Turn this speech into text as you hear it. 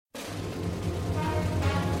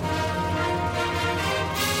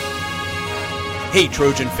Hey,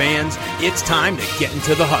 Trojan fans, it's time to get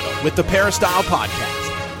into the huddle with the Peristyle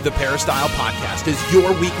Podcast. The Peristyle Podcast is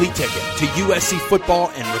your weekly ticket to USC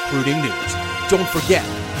football and recruiting news. Don't forget,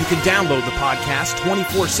 you can download the podcast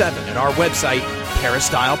 24/7 at our website,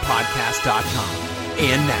 peristylepodcast.com.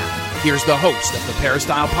 And now, here's the host of the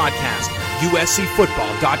Peristyle Podcast,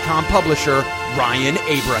 USCFootball.com publisher, Ryan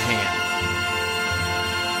Abraham.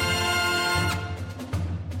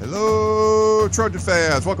 Hello, Trojan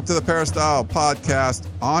fans. Welcome to the Peristyle Podcast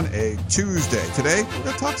on a Tuesday. Today, we're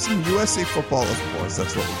going to talk some USC football, of course.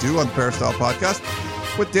 That's what we do on the Peristyle Podcast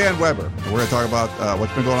with Dan Weber. We're going to talk about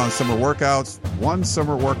what's been going on in summer workouts. One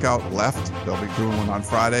summer workout left. They'll be doing one on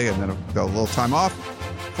Friday and then a little time off.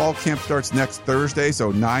 Fall camp starts next Thursday,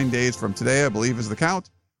 so 9 days from today, I believe, is the count.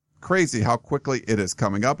 Crazy how quickly it is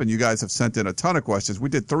coming up, and you guys have sent in a ton of questions. We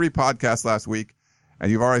did 3 podcasts last week,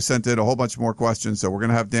 and you've already sent in a whole bunch more questions, so we're going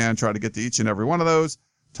to have Dan try to get to each and every one of those,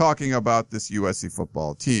 talking about this USC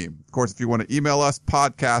football team. Of course, if you want to email us,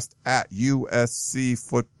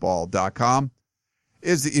 podcast@uscfootball.com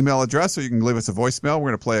is the email address, so you can leave us a voicemail. We're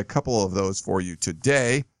going to play a couple of those for you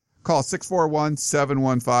today. Call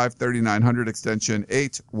 641-715-3900, extension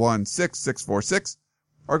 816-646,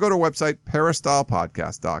 or go to our website,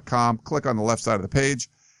 peristylepodcast.com. Click on the left side of the page,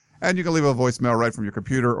 and you can leave a voicemail right from your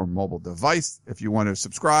computer or mobile device. If you want to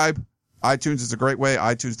subscribe, iTunes is a great way,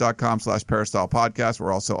 itunes.com/peristylepodcast.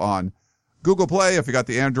 We're also on Google Play. If you got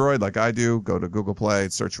the Android like I do, go to Google Play,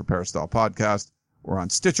 search for Peristyle Podcast. We're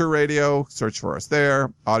on Stitcher Radio, search for us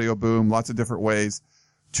there, Audio Boom, lots of different ways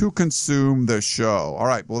to consume the show. All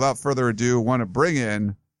right, without further ado, I want to bring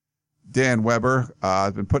in Dan Weber.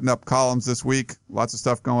 I've been putting up columns this week, lots of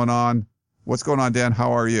stuff going on. What's going on, Dan?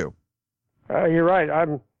 How are you? You're right.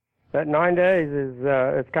 That 9 days is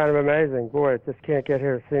it's kind of amazing. Boy, it just can't get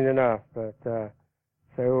here soon enough. But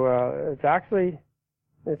it's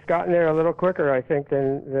gotten there a little quicker, I think,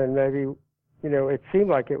 than maybe it seemed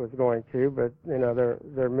like it was going to. But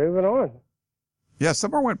they're moving on. Yeah,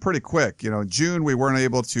 summer went pretty quick. In June we weren't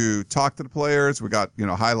able to talk to the players. We got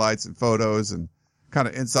highlights and photos and kind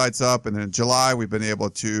of insights up, and then in July we've been able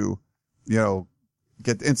to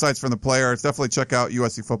get insights from the players. Definitely check out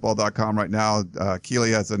USCFootball.com right now.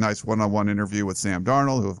 Keely has a nice one-on-one interview with Sam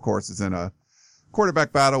Darnold, who, of course, is in a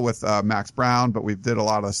quarterback battle with Max Brown, but we did a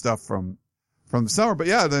lot of stuff from the summer. But,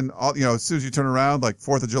 yeah, then, as soon as you turn around, like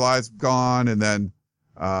 4th of July is gone, and then,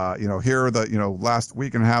 here are the, last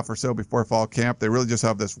week and a half or so before fall camp, they really just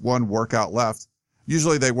have this one workout left.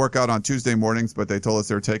 Usually they work out on Tuesday mornings, but they told us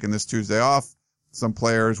they were taking this Tuesday off. Some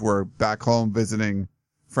players were back home visiting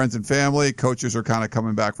friends and family. Coaches are kind of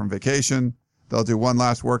coming back from vacation. They'll do one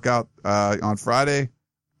last workout on Friday,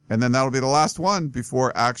 and then that'll be the last one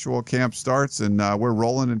before actual camp starts, and we're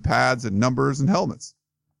rolling in pads and numbers and helmets.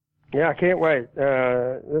 Yeah, I can't wait.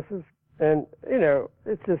 It's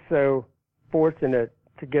just so fortunate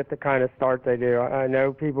to get the kind of start they do. I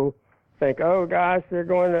know people think, oh, gosh, they're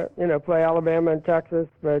going to, play Alabama and Texas,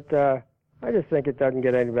 but I just think it doesn't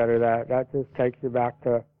get any better than that. That just takes you back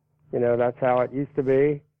to that's how it used to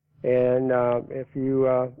be. And if you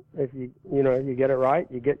get it right,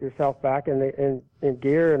 you get yourself back in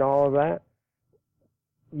gear and all of that,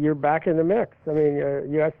 you're back in the mix. I mean,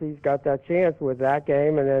 USC's got that chance with that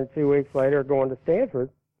game, and then 2 weeks later going to Stanford,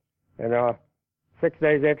 and 6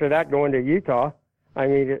 days after that going to Utah. I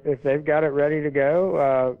mean, if they've got it ready to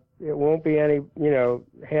go, it won't be any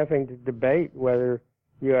having to debate whether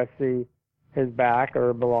USC his back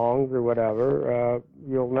or belongs or whatever,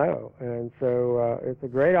 you'll know. And so it's a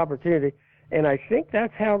great opportunity. And I think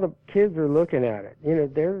that's how the kids are looking at it.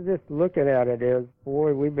 They're just looking at it as,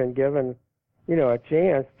 boy, we've been given, a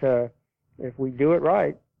chance to, if we do it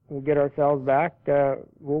right, we get ourselves back,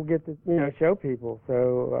 we'll get to, show people.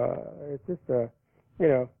 So it's just a,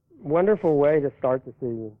 wonderful way to start the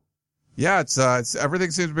season. Yeah, it's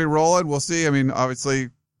everything seems to be rolling. We'll see. I mean,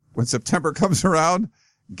 obviously, when September comes around,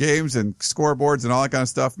 games and scoreboards and all that kind of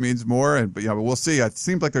stuff means more. But we'll see. It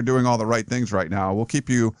seems like they're doing all the right things right now. We'll keep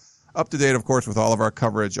you up to date, of course, with all of our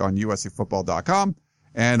coverage on USCFootball.com.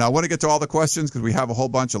 And I want to get to all the questions because we have a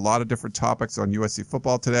lot of different topics on USC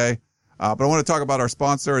football today. But I want to talk about our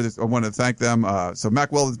sponsor. I want to thank them. So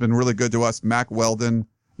Mack Weldon's been really good to us. Mack Weldon.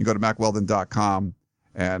 You can go to MackWeldon.com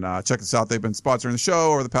and check this out. They've been sponsoring the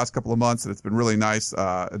show over the past couple of months, and it's been really nice.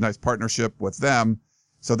 A nice partnership with them.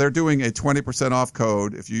 So they're doing a 20% off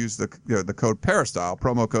code if you use the code Peristyle,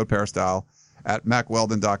 promo code Peristyle at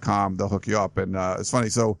MackWeldon.com. They'll hook you up. And it's funny.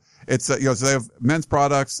 So it's so they have men's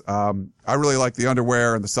products. I really like the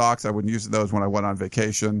underwear and the socks. I wouldn't use those when I went on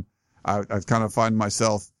vacation. I kind of find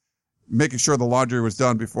myself making sure the laundry was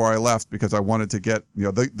done before I left because I wanted to get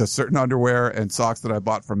the certain underwear and socks that I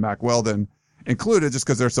bought from Mack Weldon. included just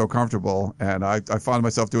because they're so comfortable. And I found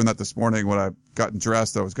myself doing that this morning when I got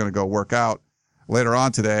dressed. I was going to go work out later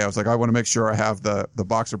on today. I was like, I want to make sure I have the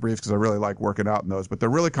boxer briefs because I really like working out in those. But they're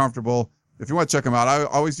really comfortable. If you want to check them out, I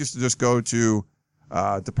always used to just go to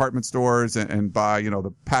department stores and buy,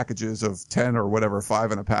 the packages of 10 or whatever,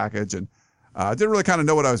 5 in a package. And I didn't really kind of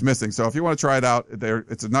know what I was missing. So if you want to try it out,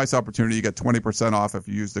 it's a nice opportunity. You get 20% off if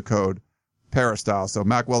you use the code Peristyle. So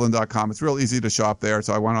MacWeldon.com. It's real easy to shop there.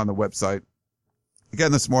 So I went on the website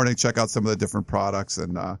again this morning, check out some of the different products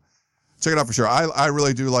and check it out for sure. I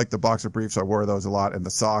really do like the boxer briefs. I wear those a lot, and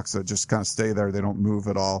the socks that just kind of stay there. They don't move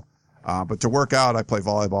at all. But to work out, I play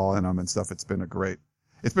volleyball in them and stuff. It's been great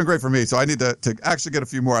for me. So I need to actually get a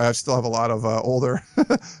few more. I still have a lot of older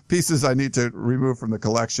pieces I need to remove from the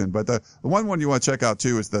collection. But the one you want to check out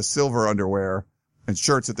too is the silver underwear and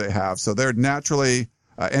shirts that they have. So they're naturally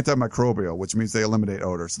antimicrobial, which means they eliminate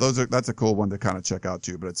odor. So that's a cool one to kind of check out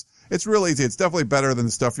too. But it's real easy. It's definitely better than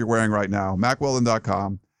the stuff you're wearing right now.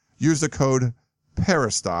 MacWeldon.com. Use the code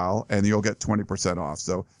Peristyle and you'll get 20% off.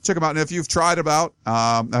 So check them out. And if you've tried them out,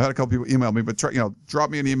 I've had a couple people email me, but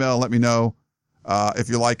drop me an email and let me know if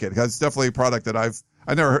you like it, because it's definitely a product that I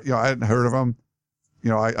hadn't heard of them.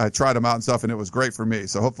 I tried them out and stuff, and it was great for me.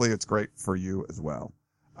 So hopefully it's great for you as well.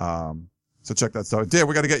 So check that stuff. Dan,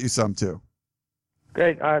 we got to get you some too.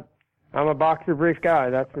 Great. I'm a boxer brief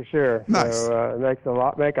guy, that's for sure. Nice. So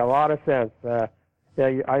it make a lot of sense.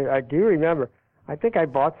 I do remember. I think I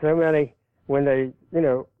bought so many when they,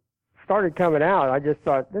 started coming out. I just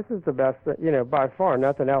thought this is the best, by far.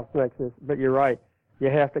 Nothing else makes this. But you're right. You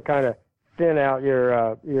have to kind of thin out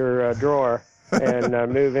your drawer and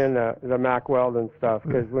move in the Mack Weldon stuff,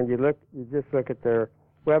 because when you just look at their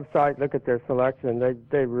website, look at their selection,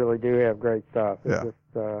 they really do have great stuff. It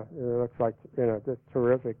looks like just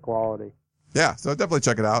terrific quality. Yeah, so definitely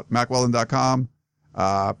check it out. MacWeldon.com.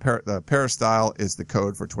 The Peristyle is the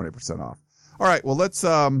code for 20% off. All right, well, let's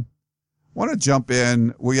want to jump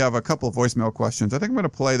in. We have a couple of voicemail questions. I think I'm going to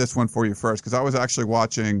play this one for you first, because I was actually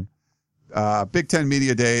watching Big Ten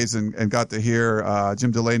Media Days and got to hear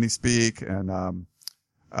Jim Delaney speak, and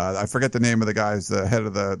I forget the name of the guys, the head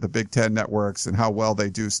of the Big Ten networks, and how well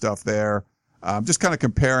they do stuff there. Just kind of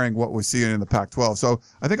comparing what we're seeing in the Pac-12. So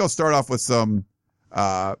I think I'll start off with some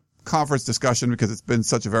conference discussion, because it's been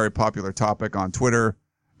such a very popular topic on Twitter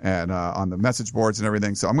and on the message boards and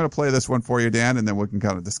everything. So I'm going to play this one for you, Dan, and then we can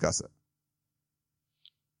kind of discuss it.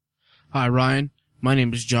 Hi, Ryan. My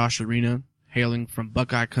name is Josh Arena, hailing from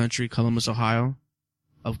Buckeye Country, Columbus, Ohio.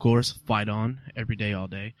 Of course, fight on, every day, all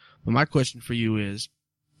day. But my question for you is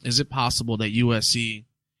it possible that USC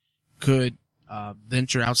could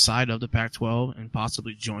venture outside of the Pac-12 and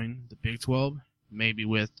possibly join the Big 12, maybe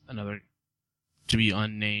with another to be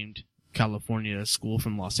unnamed California school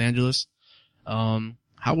from Los Angeles?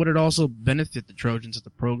 How would it also benefit the Trojans at the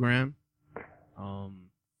program?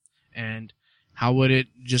 And how would it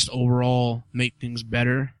just overall make things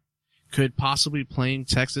better? Could possibly playing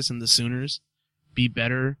Texas and the Sooners be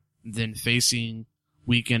better than facing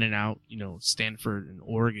week in and out, Stanford and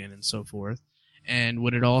Oregon and so forth? And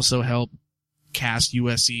would it also help cast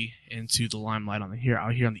USC into the limelight out here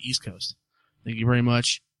on the East Coast? Thank you very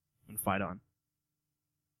much, and fight on.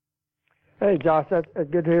 Hey, Josh, that's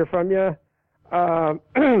good to hear from you.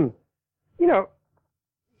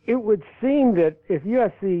 It would seem that if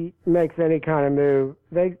USC makes any kind of move,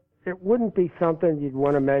 it wouldn't be something you'd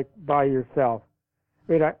want to make by yourself.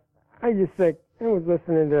 I mean, I just think, I was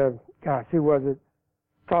listening to, who was it,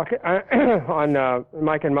 talking on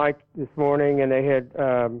Mike and Mike this morning, and they had,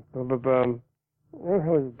 who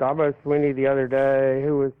was Dabo Swinney the other day,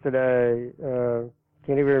 who was today,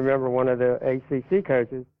 can't even remember, one of the ACC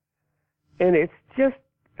coaches. And it's just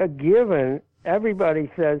a given.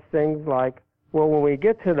 Everybody says things like, well, when we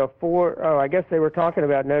get to I guess they were talking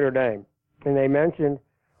about Notre Dame. And they mentioned,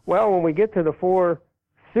 well, when we get to the 4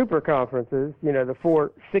 super conferences, the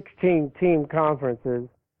 4 16-team conferences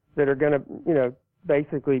that are going to,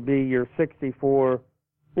 basically be your 64,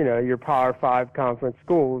 your Power 5 conference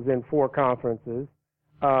schools in 4 conferences.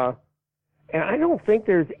 And I don't think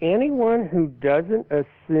there's anyone who doesn't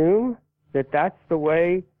assume that that's the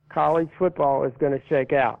way college football is going to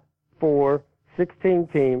shake out. 4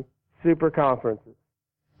 16-team super conferences.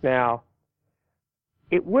 Now,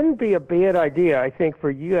 it wouldn't be a bad idea, I think,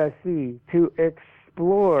 for USC to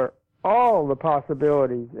explore all the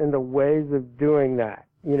possibilities and the ways of doing that.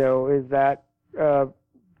 Is that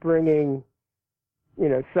bringing,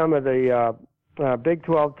 some of the Big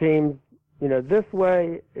 12 teams, this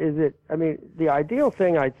way? Is it, the ideal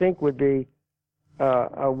thing, I think, would be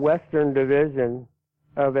a Western division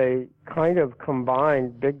of a kind of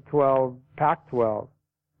combined Big 12, Pac-12,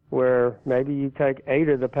 where maybe you take 8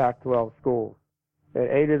 of the Pac-12 schools and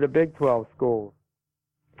 8 of the Big 12 schools,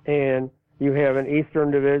 and you have an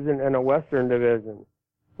Eastern Division and a Western Division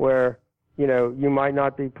where, you might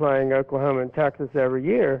not be playing Oklahoma and Texas every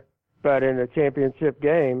year, but in a championship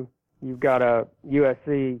game, you've got a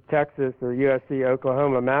USC-Texas or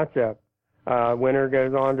USC-Oklahoma matchup. Winner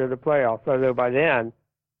goes on to the playoffs. Although by then,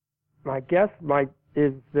 my guess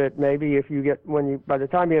is that maybe by the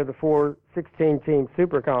time you have the 4 16-team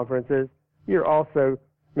super conferences, you're also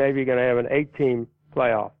maybe going to have an 8-team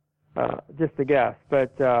playoff. Just a guess.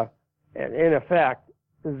 But in effect,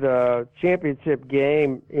 the championship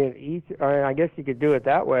game in each, I guess you could do it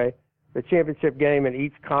that way, the championship game in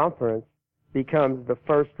each conference becomes the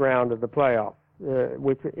first round of the playoffs,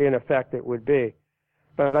 which in effect it would be.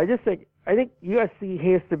 But I think USC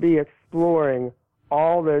has to be exploring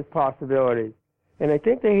all those possibilities. And I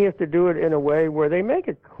think they have to do it in a way where they make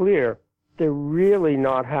it clear they're really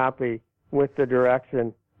not happy with the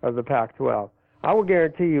direction of the Pac-12. I will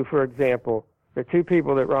guarantee you, for example, the 2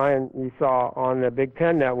 people that, Ryan, you saw on the Big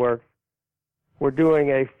Ten networks were doing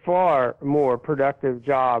a far more productive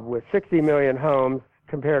job with 60 million homes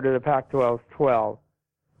compared to the Pac-12's 12.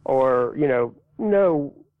 Or,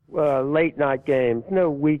 no late night games, no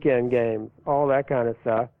weekend games, all that kind of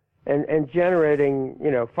stuff. And generating,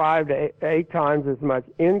 5 to 8 times as much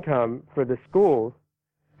income for the schools.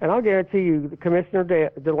 And I'll guarantee you, Commissioner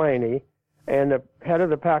Delaney and the head of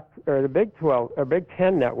the Big 12 or Big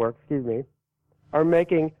 10 network, are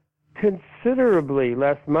making considerably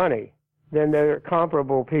less money than their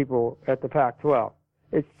comparable people at the Pac-12.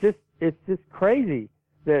 It's just crazy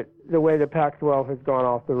that the way the Pac-12 has gone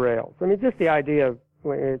off the rails. I mean, just the idea of,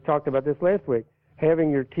 we talked about this last week,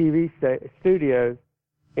 having your TV studios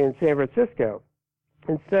in San Francisco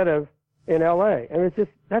instead of in LA. I mean,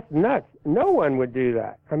 that's nuts. No one would do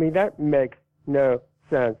that. I mean, that makes no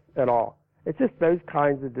sense at all. It's just those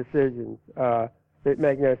kinds of decisions that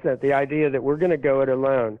make no sense. The idea that we're going to go it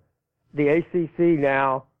alone. The ACC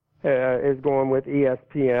now is going with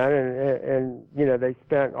ESPN, and they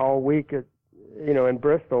spent all week in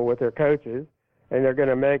Bristol with their coaches, and they're going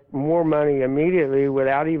to make more money immediately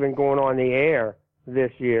without even going on the air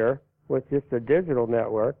this year with just a digital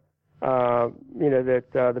network.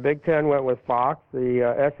 The Big Ten went with Fox,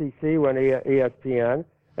 the SEC went ESPN,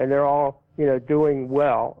 and they're all, doing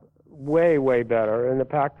well, way, way better. And the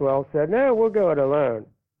Pac-12 said, no, we'll go it alone.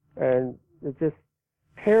 And it's just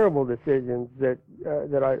terrible decisions that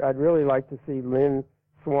I'd really like to see Lynn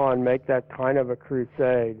Swann make that kind of a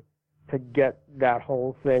crusade to get that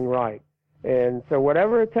whole thing right. And so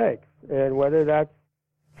whatever it takes, and whether that's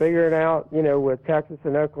figuring out, with Texas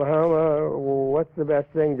and Oklahoma, what's the best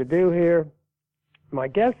thing to do here? My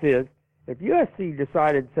guess is if USC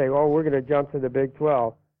decided to say, we're going to jump to the Big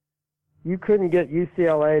 12, you couldn't get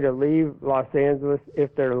UCLA to leave Los Angeles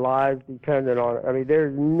if their lives depended on it. I mean,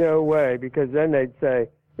 there's no way, because then they'd say,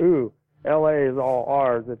 ooh, LA is all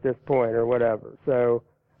ours at this point or whatever. So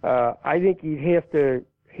I think you'd have to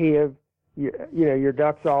have, your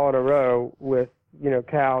ducks all in a row with,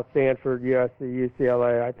 Cal, Stanford, USC,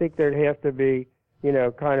 UCLA. I think there'd have to be,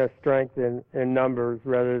 kind of strength in numbers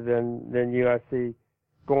rather than USC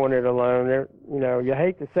going it alone. You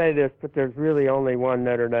hate to say this, but there's really only one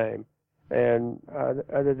Notre Dame. And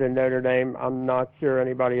other than Notre Dame, I'm not sure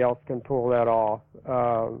anybody else can pull that off.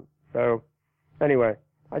 So anyway,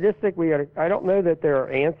 I just think I don't know that there are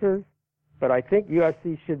answers, but I think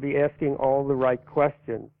USC should be asking all the right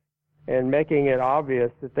questions and making it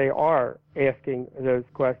obvious that they are asking those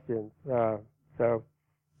questions. So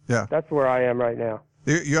yeah, that's where I am right now.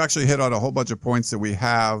 You actually hit on a whole bunch of points that we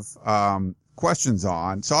have questions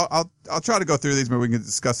on. So I'll try to go through these, maybe we can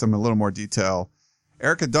discuss them in a little more detail.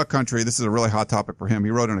 Eric in Duck Country, this is a really hot topic for him. He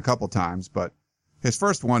wrote in a couple times, but his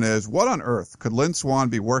first one is, what on earth could Lynn Swann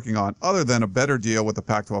be working on other than a better deal with the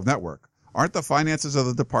Pac-12 network? Aren't the finances of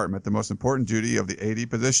the department the most important duty of the AD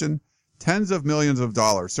position? Tens of millions of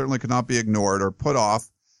dollars certainly could not be ignored or put off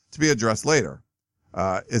to be addressed later.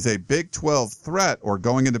 Is a Big 12 threat or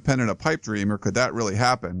going independent a pipe dream, or could that really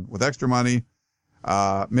happen? With extra money,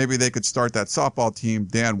 maybe they could start that softball team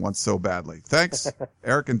Dan wants so badly. Thanks,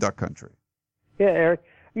 Eric in Duck Country. Yeah, Eric.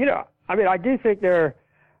 I do think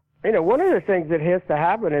one of the things that has to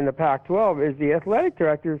happen in the Pac-12 is the athletic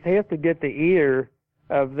directors have to get the ear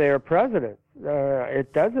of their presidents.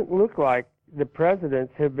 It doesn't look like the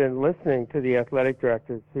presidents have been listening to the athletic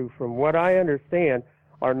directors, who, from what I understand,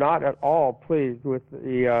 are not at all pleased with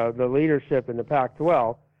the leadership in the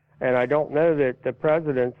Pac-12. And I don't know that the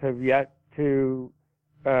presidents have yet to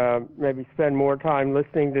maybe spend more time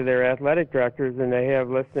listening to their athletic directors than they have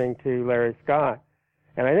listening to Larry Scott.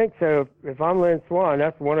 And I think so. If I'm Lynn Swann,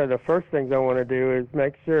 that's one of the first things I want to do is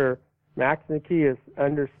make sure Max Nikias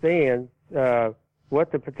understands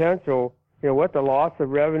what the potential, what the loss of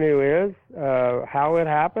revenue is, how it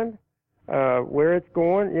happened, where it's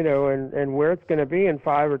going, and where it's going to be in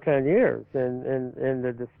 5 or 10 years, and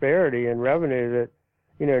the disparity in revenue that,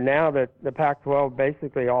 now that the Pac-12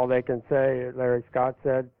 basically all they can say, Larry Scott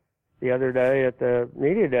said the other day at the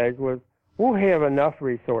media days, was we'll have enough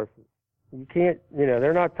resources. You can't,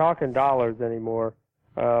 they're not talking dollars anymore.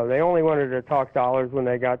 They only wanted to talk dollars when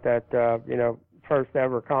they got that, first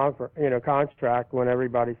ever contract when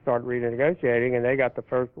everybody started renegotiating and they got the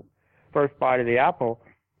first bite of the apple.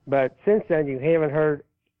 But since then, you haven't heard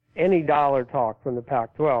any dollar talk from the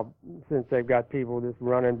Pac-12 since they've got people just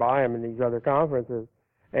running by them in these other conferences.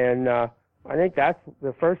 And I think that's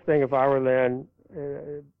the first thing if I were Lynn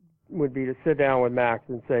would be to sit down with Max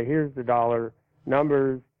and say, here's the dollar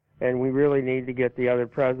numbers, and we really need to get the other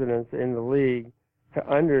presidents in the league to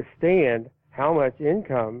understand how much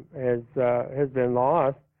income has been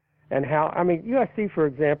lost and how, USC, for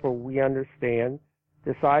example, we understand,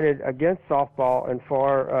 decided against softball and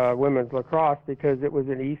for women's lacrosse because it was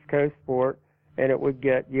an East Coast sport and it would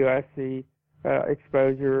get USC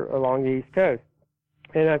exposure along the East Coast.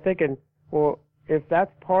 And I'm thinking, well, if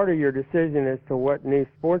that's part of your decision as to what new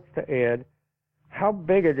sports to add, how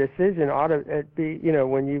big a decision ought it be,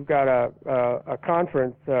 when you've got a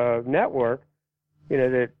conference network,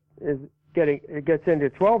 that it gets into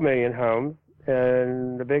 12 million homes,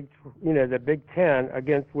 and the Big Ten,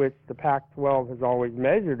 against which the Pac-12 has always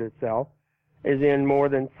measured itself, is in more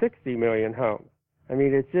than 60 million homes.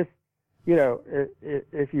 It's just,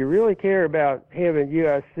 if you really care about having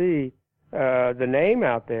USC, the name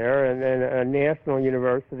out there, and then a national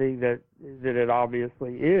university that it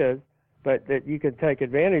obviously is, but that you can take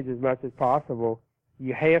advantage as much as possible,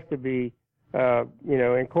 you have to be,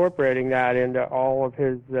 incorporating that into all of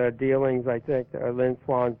his dealings. I think Lynn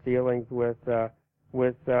Swann's dealings with President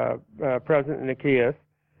Nikias,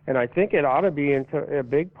 and I think it ought to be into a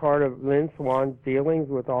big part of Lynn Swann's dealings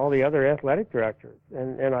with all the other athletic directors.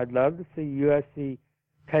 And I'd love to see USC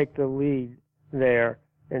take the lead there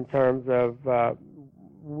in terms of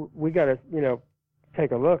we got to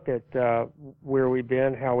take a look at where we've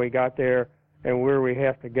been, how we got there, and where we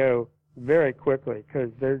have to go very quickly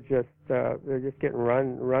because they're just getting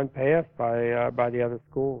run past by the other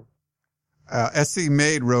schools. SC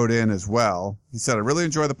Made wrote in as well. He said, I really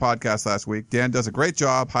enjoyed the podcast last week. Dan does a great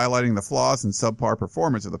job highlighting the flaws and subpar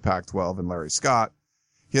performance of the Pac-12 and Larry Scott.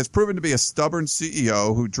 He has proven to be a stubborn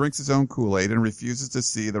CEO who drinks his own Kool-Aid and refuses to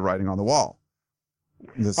see the writing on the wall.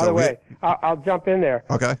 By the way, I'll jump in there.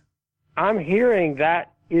 Okay. I'm hearing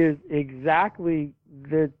that is exactly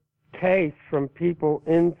the case from people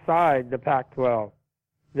inside the Pac-12,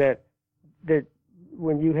 that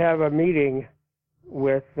when you have a meeting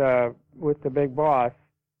with the big boss,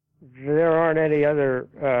 there aren't any other,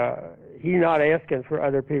 he's not asking for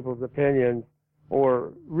other people's opinions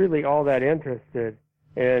or really all that interested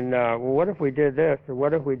in, well, what if we did this or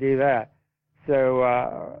what if we do that? So,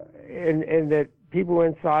 and that people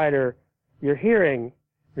inside you're hearing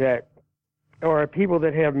that, or people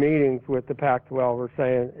that have meetings with the Pac-12 are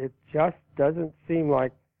saying it just doesn't seem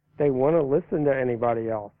like they want to listen to anybody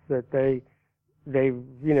else, that they've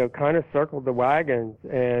kind of circled the wagons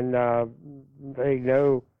and they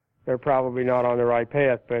know they're probably not on the right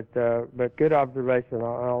path, but good observation.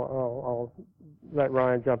 I'll let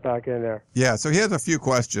Ryan jump back in there. Yeah, so he has a few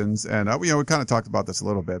questions, and we kind of talked about this a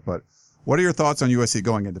little bit, but what are your thoughts on USC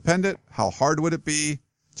going independent? How hard would it be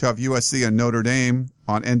to have USC and Notre Dame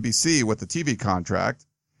on NBC with the TV contract?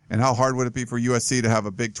 And how hard would it be for USC to have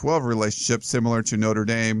a Big 12 relationship similar to Notre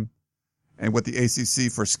Dame and with the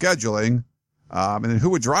ACC for scheduling? And then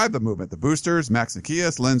who would drive the movement? The boosters, Max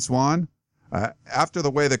Nikias, Lynn Swann? After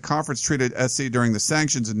the way the conference treated SC during the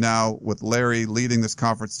sanctions and now with Larry leading this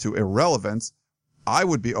conference to irrelevance, I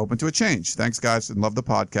would be open to a change. Thanks, guys, and love the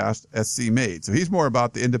podcast. SC Made. So he's more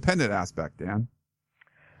about the independent aspect, Dan.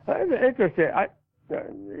 Interesting.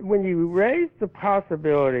 When you raise the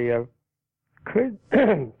possibility of could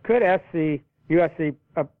USC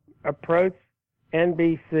approach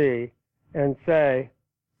NBC and say,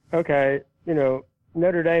 okay,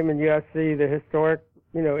 Notre Dame and USC, the historic,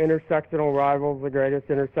 intersectional rivals, the greatest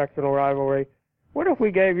intersectional rivalry. What if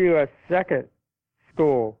we gave you a second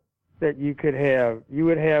school that you could have? You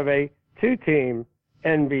would have a two-team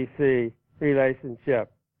NBC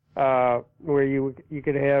relationship where you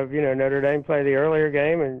could have, Notre Dame play the earlier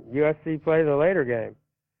game and USC play the later game.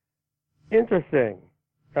 Interesting.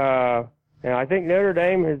 And I think Notre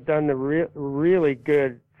Dame has done the really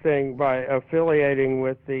good thing by affiliating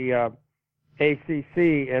with the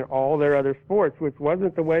ACC and all their other sports, which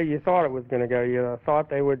wasn't the way you thought it was going to go. You thought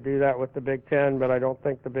they would do that with the Big Ten, but I don't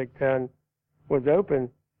think the Big Ten was open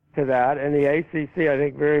to that. And the ACC, I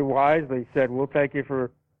think, very wisely said, we'll take you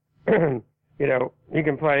for, you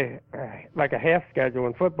can play like a half schedule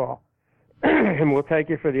in football, and we'll take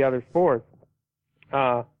you for the other sports.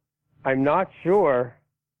 I'm not sure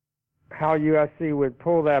how USC would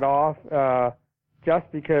pull that off,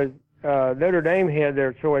 just because Notre Dame had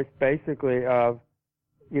their choice basically of,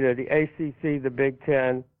 the ACC, the Big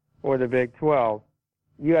Ten, or the Big 12.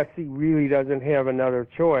 USC really doesn't have another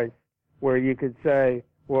choice where you could say,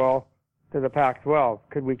 well, to the Pac-12,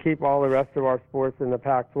 could we keep all the rest of our sports in the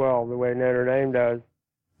Pac-12 the way Notre Dame does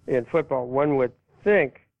in football? One would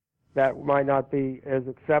think that might not be as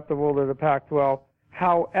acceptable to the Pac-12.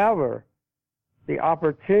 However, the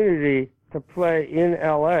opportunity to play in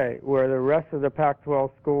LA, where the rest of the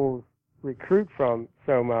Pac-12 schools recruit from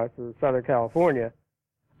so much, in Southern California,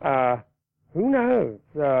 who knows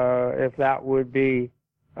if that would be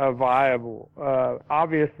viable.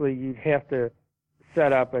 Obviously, you'd have to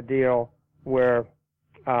set up a deal where,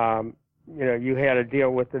 you had a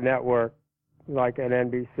deal with the network, like an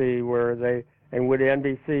NBC, and would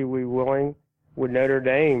NBC be willing, would Notre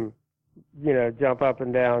Dame, jump up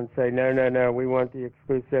and down and say, no, we want the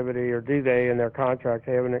exclusivity, or do they in their contract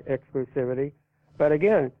have an exclusivity? But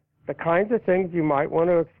again, the kinds of things you might want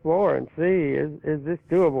to explore and see, is this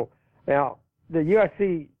doable? Now, the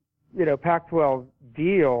USC, Pac-12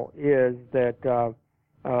 deal is that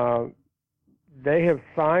they have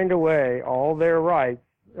signed away all their rights,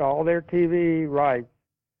 all their TV rights,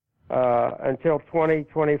 until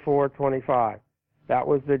 2024-25. That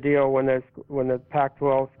was the deal when the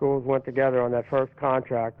Pac-12 schools went together on that first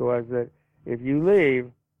contract, was that if you leave,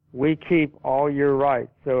 we keep all your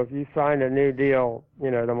rights. So if you signed a new deal,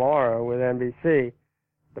 tomorrow with NBC,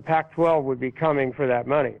 the Pac-12 would be coming for that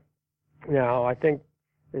money. Now, I think,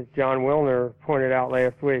 as John Wilner pointed out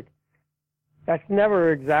last week, that's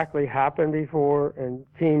never exactly happened before, and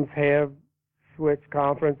teams have switched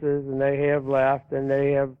conferences, and they have left, and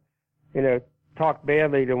they have, talked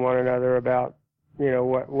badly to one another about,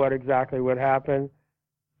 what exactly would happen.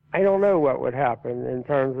 I don't know what would happen in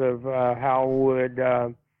terms of how would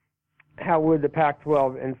the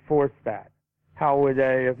Pac-12 enforce that? How would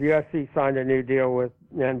they, if USC signed a new deal with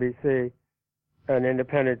NBC, an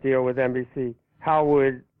independent deal with NBC, how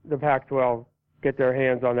would the Pac-12 get their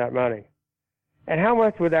hands on that money? And how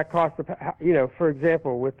much would that cost? For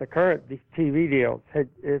example, with the current TV deals,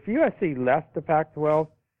 if USC left the Pac-12,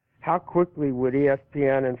 how quickly would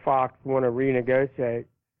ESPN and Fox want to renegotiate,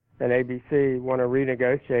 and ABC want to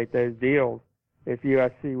renegotiate those deals if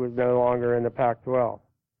USC was no longer in the Pac-12?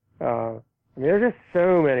 There's just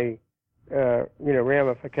so many,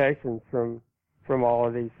 ramifications from all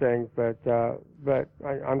of these things. But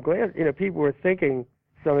I'm glad, people were thinking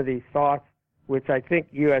some of these thoughts, which I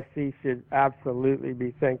think USC should absolutely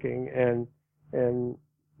be thinking and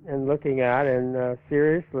looking at, and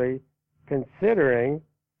seriously considering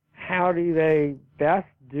how do they best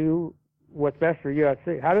do what's best for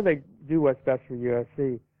USC. How do they do what's best for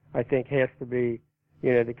USC, I think, has to be,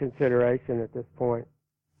 the consideration at this point.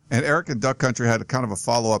 And Eric and Duck Country had kind of a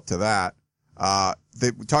follow-up to that.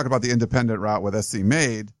 They talked about the independent route with SC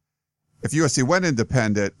made. If USC went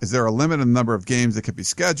independent, is there a limited number of games that could be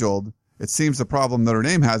scheduled? It seems the problem Notre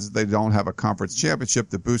Dame has is they don't have a conference championship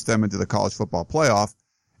to boost them into the college football playoff.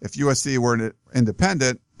 If USC were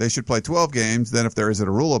independent, they should play 12 games. Then if there isn't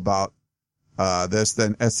a rule about this,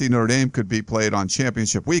 then SC Notre Dame could be played on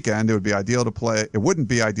championship weekend. It would be ideal to play. It wouldn't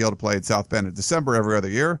be ideal to play in South Bend in December every other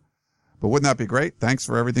year, but wouldn't that be great? Thanks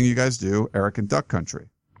for everything you guys do, Eric and Duck Country.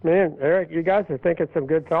 Man, Eric, you guys are thinking some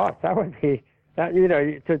good thoughts. That would be that,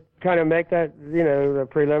 to kind of make that, the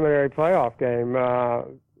preliminary playoff game.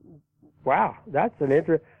 Wow, that's an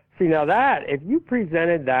interest. See, now that, if you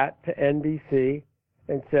presented that to NBC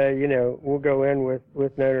and say, we'll go in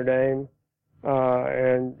with Notre Dame,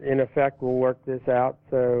 and in effect we'll work this out.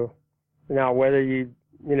 So now whether you,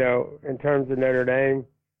 in terms of Notre Dame,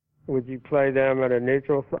 would you play them at a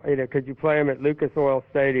neutral, could you play them at Lucas Oil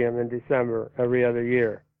Stadium in December every other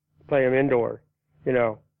year? Play them indoors,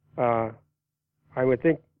 I would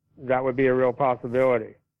think that would be a real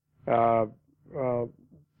possibility. But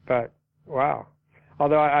wow.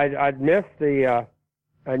 Although I'd miss the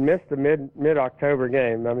mid-October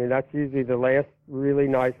game. I mean, that's usually the last really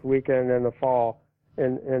nice weekend in the fall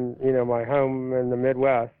in my home in the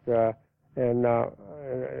Midwest. And I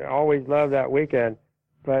always love that weekend.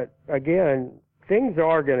 But again, things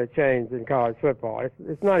are going to change in college football.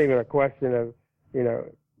 It's not even a question of,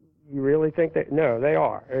 you really think that? No, they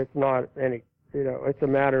are. It's not any, it's a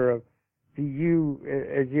matter of, do you,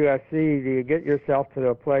 as USC, do you get yourself to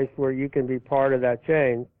a place where you can be part of that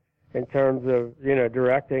change in terms of,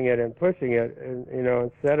 directing it and pushing it, and,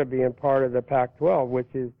 instead of being part of the Pac-12, which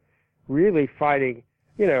is really fighting,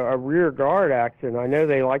 a rear guard action. I know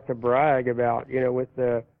they like to brag about, with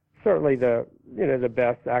certainly the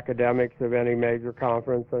best academics of any major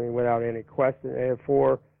conference. I mean, without any question, they have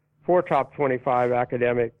four top 25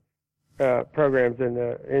 academic programs in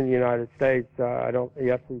the United States.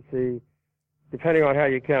 The SEC, depending on how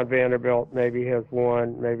you count Vanderbilt, maybe has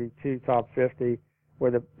one, maybe two top 50. Where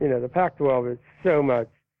the Pac-12 is so much,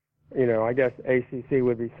 I guess ACC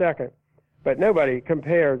would be second, but nobody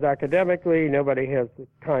compares academically. Nobody has the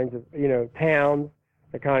kinds of towns,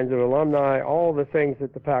 the kinds of alumni, all the things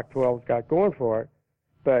that the Pac-12's got going for it.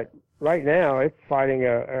 But right now, it's fighting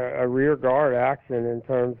a rear guard action in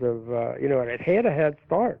terms of it had a head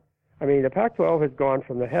start. I mean, the Pac-12 has gone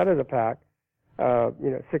from the head of the pack,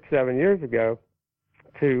 6-7 years ago,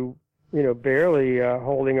 to barely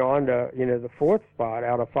holding on to, the fourth spot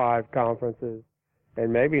out of 5 conferences,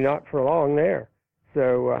 and maybe not for long there.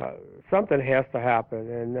 So something has to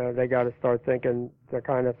happen, and they got to start thinking the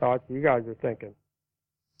kind of thoughts you guys are thinking.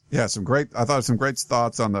 Yeah, I thought some great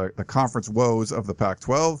thoughts on the conference woes of the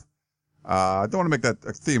Pac-12. I don't want to make that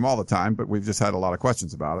a theme all the time, but we've just had a lot of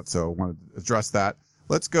questions about it, so I want to address that.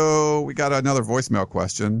 Let's go. We got another voicemail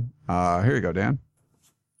question. Here you go, Dan.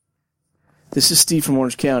 This is Steve from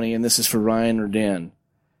Orange County, and this is for Ryan or Dan.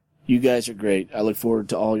 You guys are great. I look forward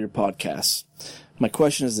to all your podcasts. My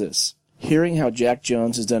question is this. Hearing how Jack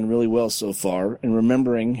Jones has done really well so far, and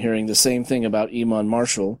remembering hearing the same thing about Iman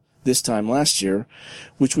Marshall this time last year,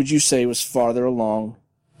 which would you say was farther along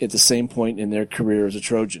at the same point in their career as a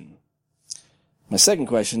Trojan? My second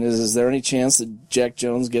question is there any chance that Jack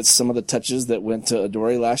Jones gets some of the touches that went to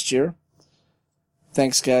Adoree last year?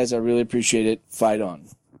 Thanks, guys. I really appreciate it. Fight on.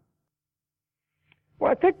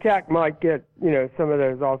 Well, I think Jack might get, some of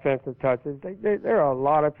those offensive touches. There are a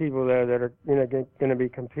lot of people there that are, going to be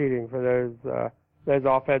competing for those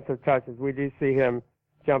offensive touches. We do see him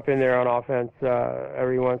jump in there on offense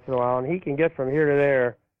every once in a while, and he can get from here to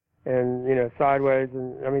there and, sideways.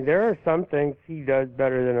 And, I mean, there are some things he does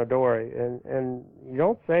better than Adoree, and you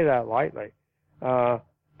don't say that lightly.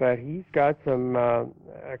 But he's got some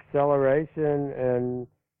acceleration and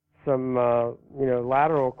some,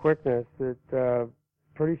 lateral quickness that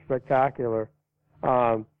pretty spectacular.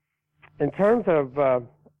 In terms of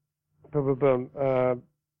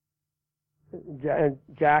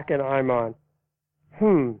Jack and Iman,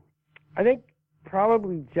 I think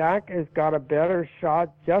probably Jack has got a better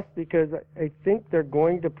shot just because I think they're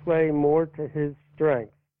going to play more to his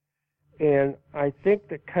strengths. And I think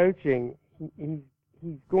the coaching,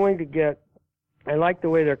 he's going to get, I like the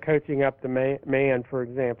way they're coaching up the man, for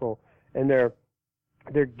example, and they're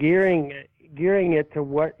gearing it to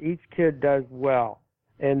what each kid does well,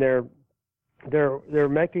 and they're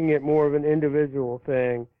making it more of an individual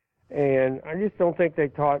thing. And I just don't think they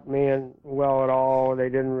taught man well at all. They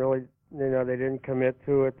didn't really, they didn't commit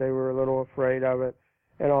to it. They were a little afraid of it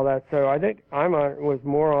and all that. So I think Iman was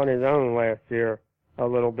more on his own last year a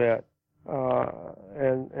little bit.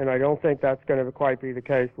 And I don't think that's going to quite be the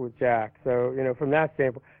case with Jack. So, from that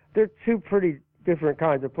standpoint, they're two pretty different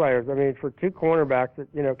kinds of players. I mean, for two cornerbacks that,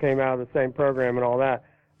 came out of the same program and all that,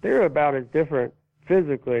 they're about as different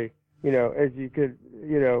physically, as you could,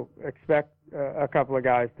 expect a couple of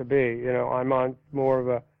guys to be. Iman's more of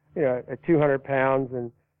a 200 pounds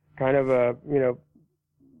and kind of a,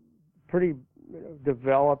 pretty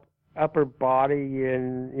developed upper body,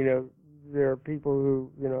 and, there are people who,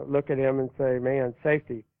 look at him and say, man,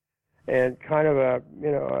 safety. And kind of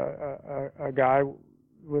a guy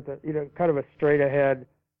with a, kind of a straight ahead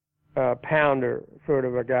pounder sort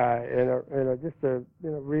of a guy, and just a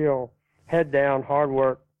real head down, hard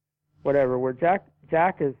work, whatever. Where Jack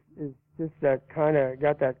is just that kind of,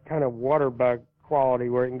 got that kind of water bug quality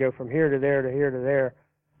where he can go from here to there to here to there,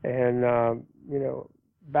 and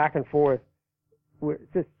back and forth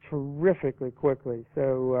just terrifically quickly.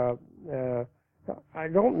 So I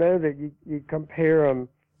don't know that you compare them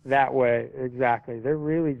that way exactly. They're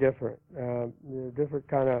really different. They're different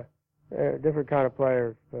kind of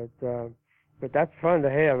players. But that's fun to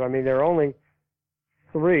have. I mean, there are only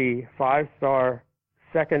 3 5-star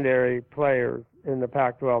secondary players in the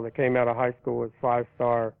Pac-12 that came out of high school with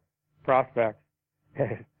 5-star prospects.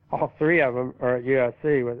 And all 3 of them are at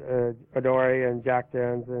USC with Adoree and Jack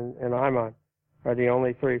Jones and Iman are the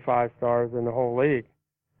only 3 5-stars in the whole league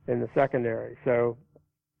in the secondary. So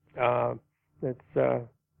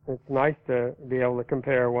it's nice to be able to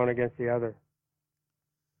compare one against the other.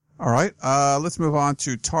 All right. Let's move on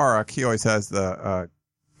to Tarek. He always has the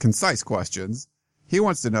concise questions. He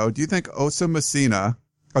wants to know, do you think Osa Messina,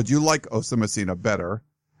 or do you like Osa Messina better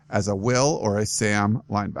as a Will or a Sam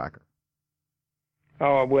linebacker?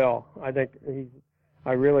 Oh, I will. I think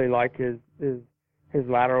I really like his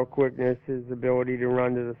lateral quickness, his ability to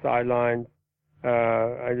run to the sidelines.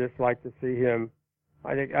 I just like to see him.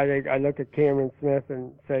 I think I look at Cameron Smith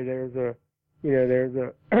and say there's a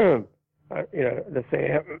the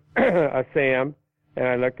Sam, a Sam, and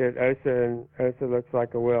I look at Osa and Osa looks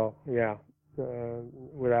like a Will. Yeah,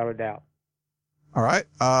 without a doubt. All right.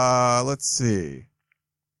 Let's see.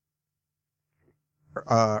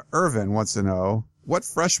 Irvin wants to know, what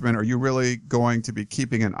freshmen are you really going to be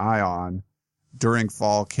keeping an eye on during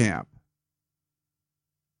fall camp?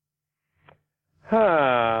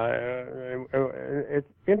 It's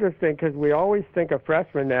interesting because we always think of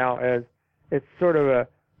freshmen now as it's sort of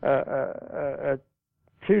a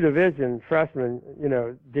two-division freshman,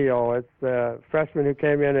 deal. It's the freshmen who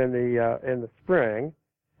came in the spring,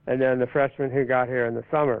 and then the freshmen who got here in the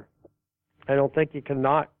summer. I don't think you can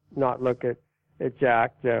not look at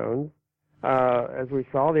Jack Jones. As we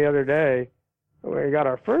saw the other day, we got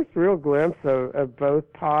our first real glimpse of both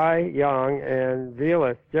Ty Young and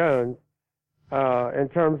Velus Jones in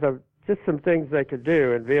terms of just some things they could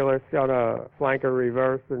do. And Velus on a flanker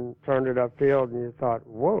reverse and turned it upfield, and you thought,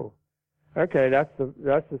 whoa, okay, that's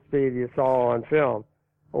the speed you saw on film.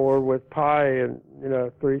 Or with Ty and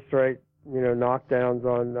 3 straight knockdowns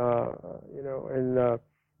on in I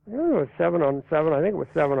don't know, it was 7-on-7. I think it was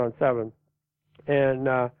 7-on-7,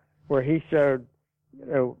 and where he showed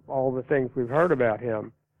all the things we've heard about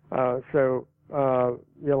him. So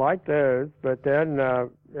you like those, but then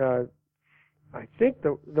I think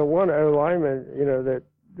the one O lineman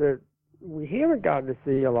that we haven't gotten to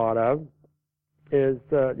see a lot of is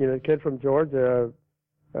the kid from Georgia,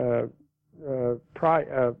 the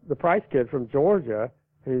Price kid from Georgia.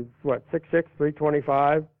 He's 6'6",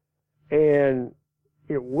 325, and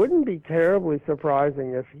it wouldn't be terribly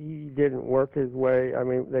surprising if he didn't work his way. I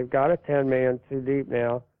mean, they've got a 10-man too deep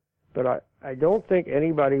now, but I don't think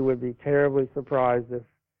anybody would be terribly surprised if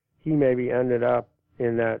he maybe ended up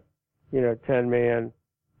in that 10-man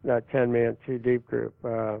too deep group.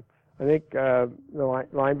 I think the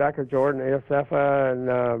linebacker Jordan Iosefa,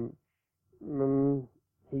 and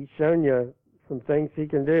he's shown you some things he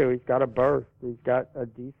can do. He's got a burst. He's got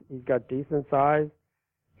decent size.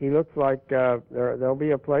 He looks like there'll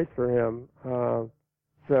be a place for him.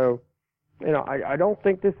 So I don't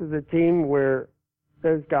think this is a team where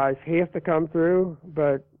those guys have to come through.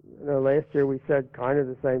 But last year we said kind of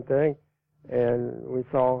the same thing, and we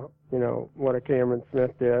saw what a Cameron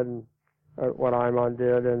Smith did and what Imon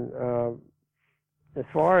did. And as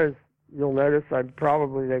far as you'll notice, they've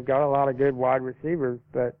got a lot of good wide receivers,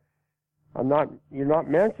 but you're not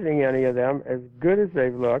mentioning any of them. As good as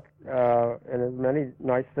they've looked, and as many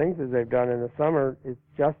nice things as they've done in the summer, it's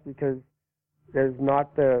just because there's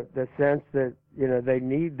not the sense that, they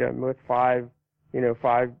need them with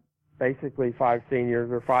basically five seniors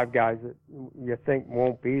or 5 guys that you think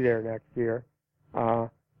won't be there next year,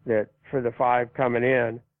 that for the 5 coming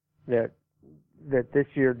in, that this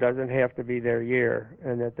year doesn't have to be their year,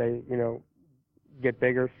 and that they, get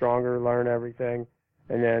bigger, stronger, learn everything,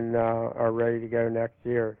 and then are ready to go next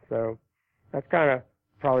year. So that's kind of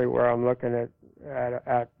probably where I'm looking at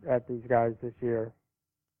these guys this year.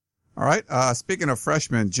 All right. Speaking of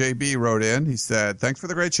freshmen, JB wrote in. He said, "Thanks for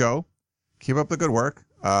the great show. Keep up the good work.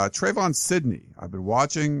 Trayvon Sidney. I've been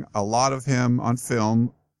watching a lot of him on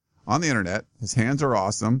film on the internet. His hands are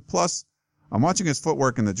awesome. Plus, I'm watching his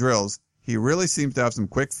footwork in the drills. He really seems to have some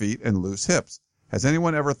quick feet and loose hips. Has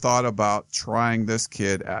anyone ever thought about trying this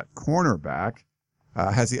kid at cornerback?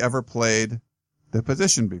 Has he ever played the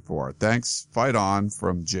position before? Thanks. Fight on,"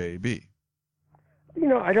 from JB.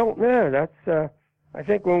 I don't know. That's I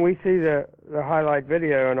think when we see the highlight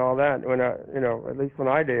video and all that, when at least when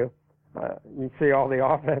I do, you see all the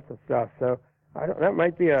offensive stuff. So that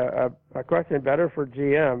might be a question better for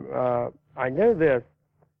GM. I know this.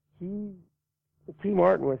 T.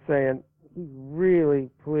 Martin was saying he's really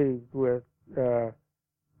pleased with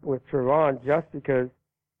Trayvon just because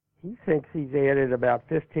he thinks he's added about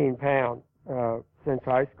 15 pounds since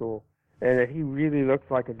high school, and that he really looks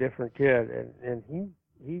like a different kid. And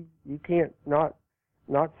you can't not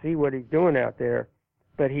see what he's doing out there,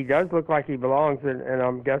 but he does look like he belongs. And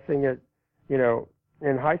I'm guessing that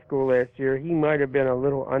in high school last year he might have been a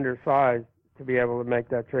little undersized to be able to make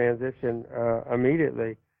that transition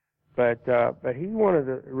immediately. But he's one of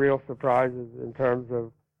the real surprises in terms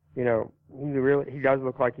of he does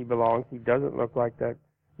look like he belongs. He doesn't look like that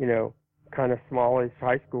kind of smallish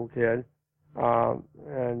high school kid.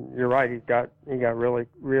 And you're right, he got really,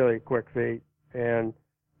 really quick feet, and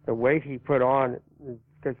the weight he put on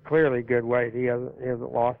is clearly good weight. He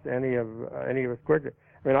hasn't lost any of his quickness.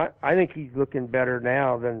 I mean, I think he's looking better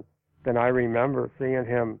now than I remember seeing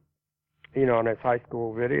him, on his high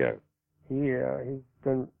school videos. He's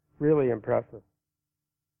been really impressive.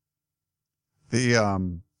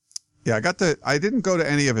 I didn't go to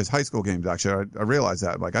any of his high school games, actually. I realized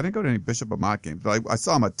that. Like, I didn't go to any Bishop Amat games, but I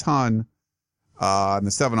saw him a ton in the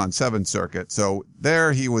 7-on-7 circuit. So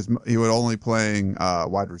there he was only playing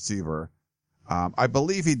wide receiver. I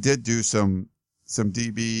believe he did do some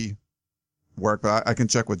DB work, but I can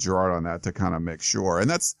check with Gerard on that to kind of make sure. And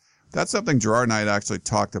that's something Gerard and I had actually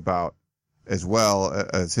talked about as well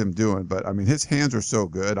as him doing. But I mean, his hands are so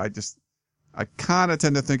good. I kind of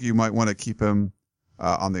tend to think you might want to keep him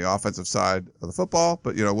on the offensive side of the football,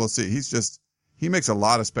 but we'll see. He makes a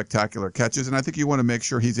lot of spectacular catches, and I think you want to make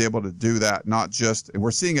sure he's able to do that, not just, and we're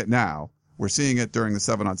seeing it now. We're seeing it during the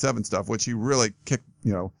 7-on-7 stuff, which he really kicked,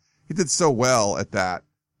 he did so well at that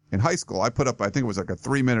in high school. I put up, I think it was like a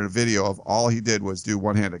 3-minute video of all he did was do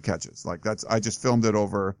one-handed catches. Like I just filmed it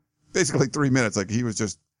over basically 3 minutes. Like he was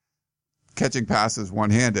just catching passes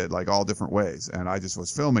one-handed, like all different ways. And I just was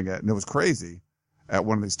filming it, and it was crazy at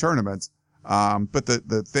one of these tournaments. But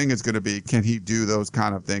the thing is going to be, can he do those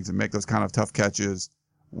kind of things and make those kind of tough catches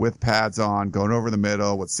with pads on, going over the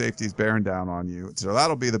middle, with safeties bearing down on you? So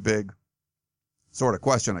that'll be the big sort of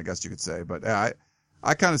question, I guess you could say. But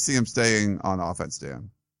I kind of see him staying on offense, Dan.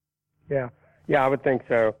 Yeah, I would think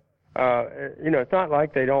so. It's not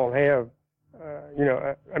like they don't have,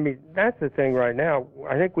 I mean, that's the thing right now.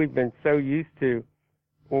 I think we've been so used to,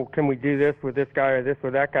 well, can we do this with this guy or this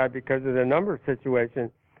with that guy because of the number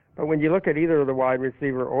situation? But when you look at either the wide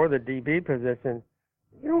receiver or the DB position,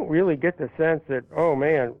 you don't really get the sense that, oh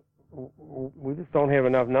man, we just don't have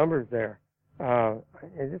enough numbers there. I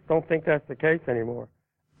just don't think that's the case anymore.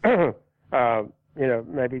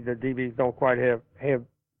 Maybe the DBs don't quite have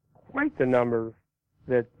quite the numbers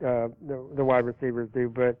that the wide receivers do,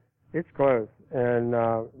 but it's close. And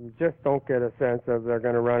you just don't get a sense of they're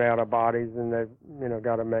going to run out of bodies and they've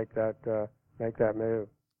got to make that move.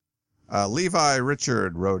 Levi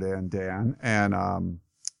Richard wrote in, Dan, and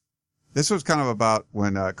this was kind of about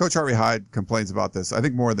when Coach Harvey Hyde complains about this, I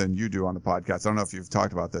think more than you do on the podcast. I don't know if you've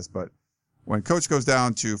talked about this, but when Coach goes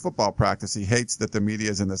down to football practice, he hates that the media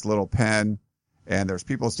is in this little pen and there's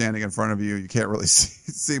people standing in front of you. You can't really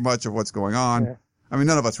see much of what's going on. Yeah. I mean,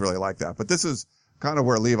 none of us really like that, but this is kind of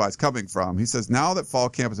where Levi's coming from. He says, now that fall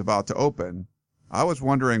camp is about to open, I was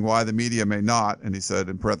wondering why the media may not, and he said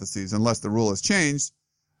in parentheses, unless the rule has changed,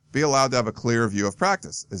 be allowed to have a clear view of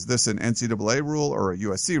practice. Is this an NCAA rule or a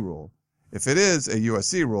USC rule? If it is a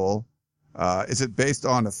USC rule, is it based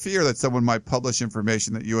on a fear that someone might publish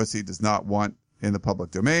information that USC does not want in the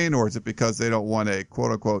public domain, or is it because they don't want a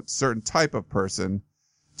quote-unquote certain type of person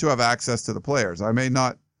to have access to the players? I may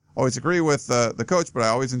not always agree with the coach, but I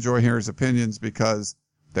always enjoy hearing his opinions because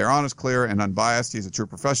they're honest, clear, and unbiased. He's a true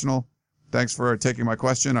professional. Thanks for taking my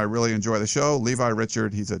question. I really enjoy the show. Levi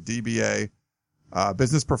Richard, he's a DBA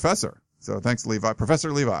business professor. So thanks, Levi.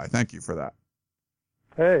 Professor Levi, thank you for that.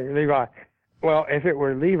 Hey, Levi. Well, if it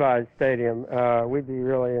were Levi's stadium, we'd be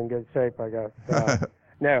really in good shape, I guess.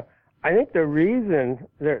 No, I think the reason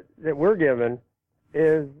that we're given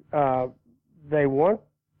is they want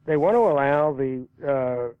to allow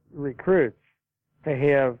the recruits to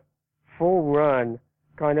have full run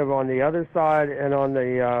kind of on the other side and on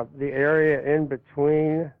the area in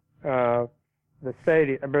between the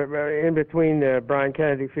stadium, in between the Brian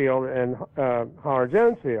Kennedy Field and Howard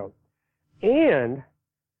Jones Field. And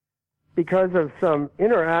because of some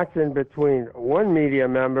interaction between one media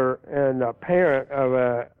member and a parent of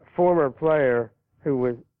a former player who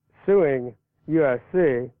was suing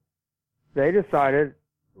USC, they decided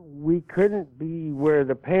we couldn't be where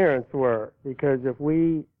the parents were, because if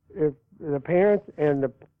the parents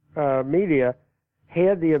and the media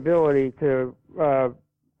had the ability to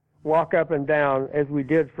walk up and down, as we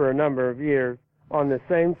did for a number of years, on the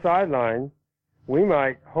same sideline, we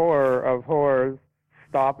might, horror of horrors,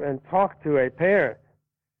 stop and talk to a parent.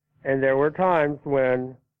 And there were times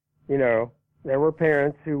when, there were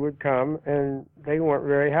parents who would come and they weren't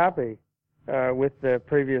very happy with the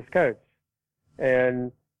previous coach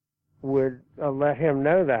and would let him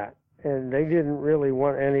know that. And they didn't really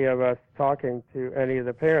want any of us talking to any of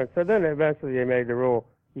the parents. So then eventually they made the rule,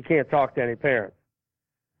 you can't talk to any parents.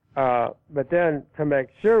 But then to make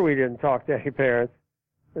sure we didn't talk to any parents,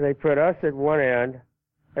 they put us at one end.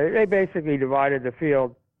 They basically divided the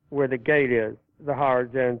field where the gate is, the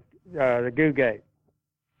Howard Jones, the GU gate.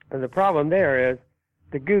 And the problem there is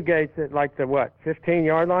the goo gate's at like the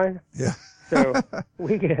 15-yard line? Yeah. So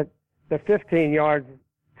we get the 15 yards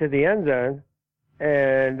to the end zone,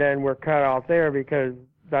 and then we're cut off there because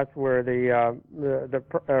that's where the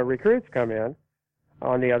recruits come in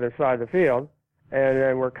on the other side of the field, and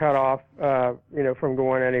then we're cut off, from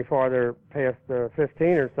going any farther past the 15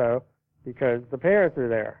 or so because the parents are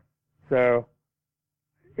there. So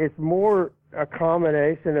it's more a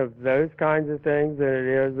combination of those kinds of things than it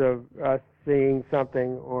is of us seeing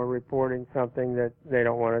something or reporting something that they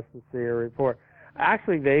don't want us to see or report.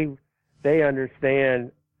 Actually, they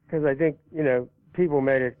understand, because I think, people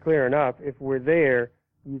made it clear enough. If we're there,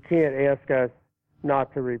 you can't ask us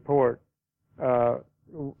not to report,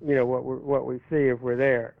 what we see if we're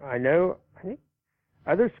there. I think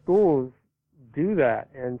other schools do that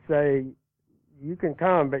and say, you can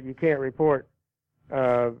come, but you can't report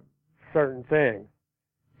certain things.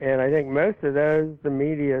 And I think most of those, the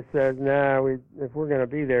media says, if we're going to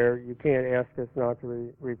be there, you can't ask us not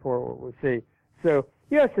to report what we see. So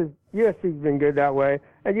USC's been good that way,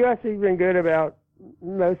 and USC's been good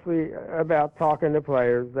mostly about talking to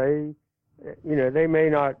players. They may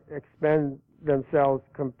not expend themselves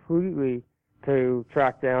completely to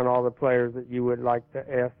track down all the players that you would like to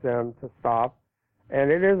ask them to stop.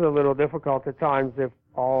 And it is a little difficult at times if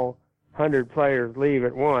all 100 players leave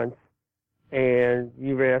at once and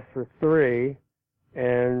you've asked for 3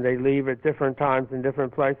 and they leave at different times in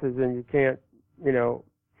different places, and you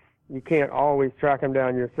can't always track them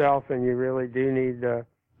down yourself, and you really do need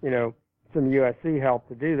some USC help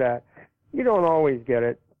to do that. You don't always get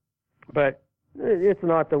it, but it's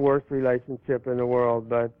not the worst relationship in the world.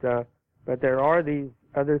 But there are these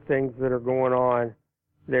other things that are going on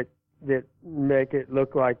that make it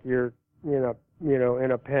look like you're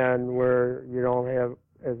in a pen where you don't have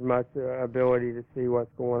as much ability to see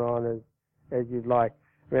what's going on as you'd like.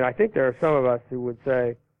 I mean, I think there are some of us who would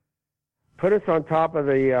say, put us on top of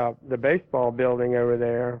the baseball building over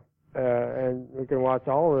there, and we can watch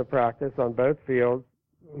all of the practice on both fields.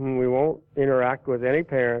 We won't interact with any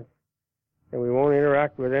parents, and we won't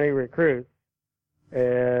interact with any recruits,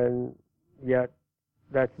 and yet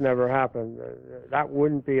that's never happened. That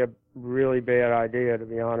wouldn't be a really bad idea, to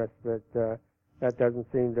be honest, but that doesn't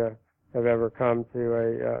seem to have ever come to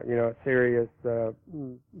a serious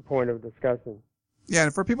point of discussion. Yeah,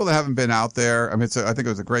 and for people that haven't been out there, I mean, I think it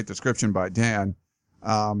was a great description by Dan.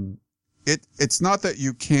 It's not that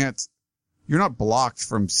you're not blocked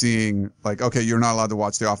from seeing, like, okay, you're not allowed to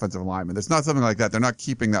watch the offensive lineman. It's not something like that. They're not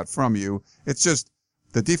keeping that from you. It's just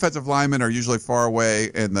the defensive linemen are usually far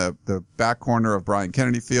away in the back corner of Brian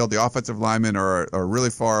Kennedy Field. The offensive linemen are really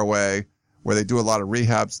far away, where they do a lot of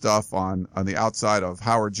rehab stuff on the outside of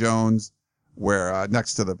Howard Jones, where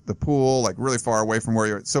next to the pool, like really far away from where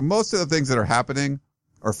you're. So most of the things that are happening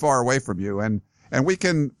are far away from you. And we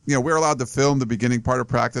can, we're allowed to film the beginning part of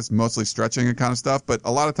practice, mostly stretching and kind of stuff. But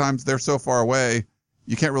a lot of times they're so far away,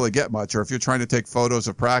 you can't really get much. Or if you're trying to take photos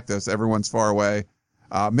of practice, everyone's far away.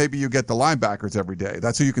 Maybe you get the linebackers every day.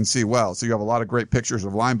 That's who you can see well. So you have a lot of great pictures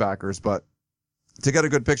of linebackers, but to get a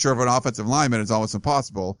good picture of an offensive lineman is almost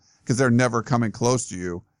impossible because they're never coming close to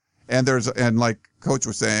you. And like Coach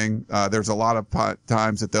was saying, there's a lot of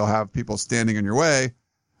times that they'll have people standing in your way.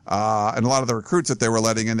 And a lot of the recruits that they were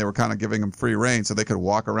letting in, they were kind of giving them free reign so they could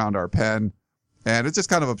walk around our pen. And it's just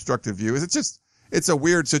kind of obstructive view. It's a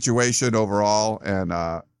weird situation overall. And,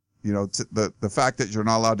 the fact that you're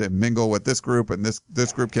not allowed to mingle with this group and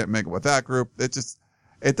this group can't mingle with that group.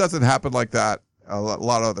 It doesn't happen like that a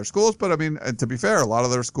lot of other schools. But I mean, and to be fair, a lot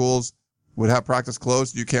of their schools would have practice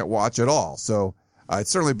closed. You can't watch at all. So, it's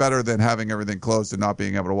certainly better than having everything closed and not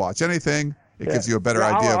being able to watch anything. It gives you a better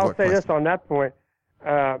idea of what. I'll say this on that point.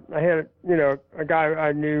 I had, a guy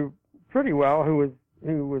I knew pretty well who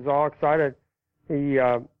was all excited. He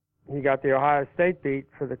got the Ohio State beat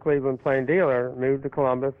for the Cleveland Plain Dealer, moved to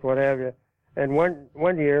Columbus, what have you. And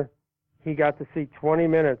one year, he got to see 20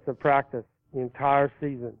 minutes of practice the entire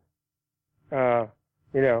season.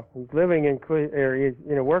 He's living in he's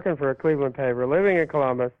working for a Cleveland paper, living in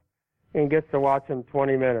Columbus, and gets to watch him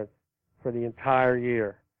 20 minutes for the entire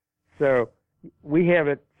year. So we have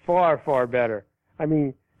it far, far better. I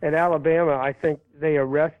mean, at Alabama, I think they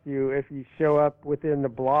arrest you if you show up within a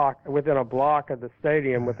block of the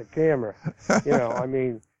stadium with a camera. So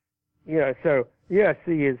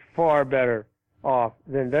USC is far better off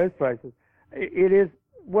than those places. It is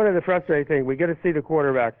one of the frustrating things. We get to see the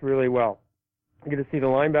quarterbacks really well. We get to see the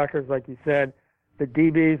linebackers, like you said, the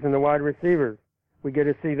DBs and the wide receivers. We get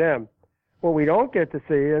to see them. What we don't get to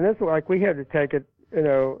see, and this is like we had to take it,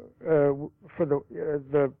 for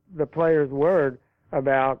the player's word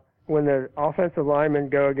about when the offensive linemen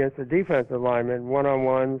go against the defensive linemen,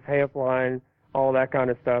 one-on-ones, half line, all that kind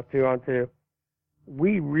of stuff, 2-on-2,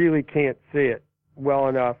 we really can't see it well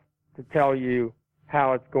enough to tell you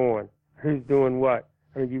how it's going, who's doing what.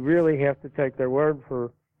 I mean, you really have to take their word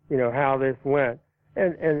for, how this went.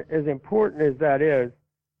 And as important as that is,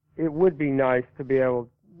 it would be nice to be able,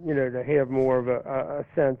 to have more of a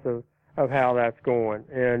sense of how that's going.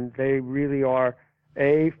 And they really are,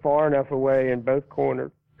 A, far enough away in both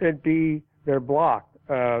corners, and B, they're blocked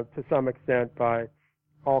to some extent by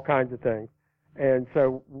all kinds of things. And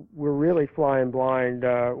so we're really flying blind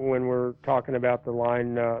when we're talking about the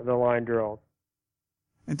line drills.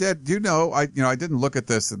 And Dad, do you know? I didn't look at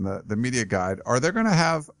this in the media guide. Are they going to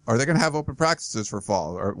have open practices for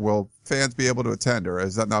fall, or will fans be able to attend, or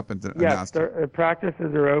has that not been announced? Yes, the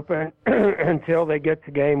practices are open until they get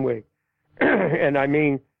to game week. And I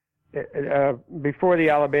mean, before the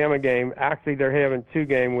Alabama game, actually they're having 2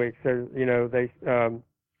 game weeks. So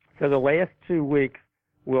so the last 2 weeks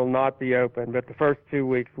will not be open, but the first 2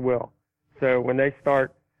 weeks will. So when they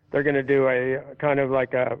start, they're going to do a kind of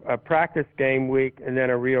like a practice game week and then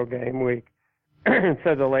a real game week.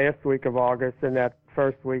 So the last week of August and that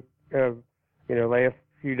first week of, last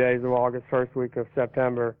few days of August, first week of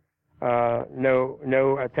September,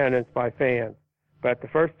 no attendance by fans. But the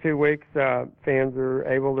first 2 weeks, fans are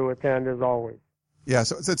able to attend as always. Yeah,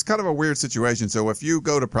 so it's kind of a weird situation. So if you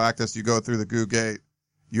go to practice, you go through the GU gate,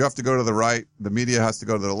 you have to go to the right, the media has to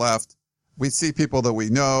go to the left. We see people that we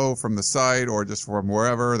know from the site or just from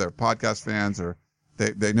wherever, they're podcast fans, or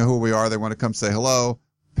they know who we are, they want to come say hello.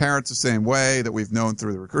 Parents the same way that we've known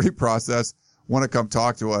through the recruiting process want to come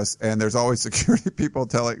talk to us, and there's always security people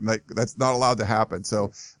telling that's not allowed to happen.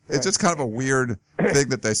 So it's just kind of a weird thing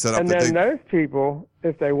that they set up. And then those people,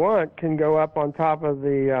 if they want, can go up on top of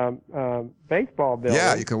the baseball building.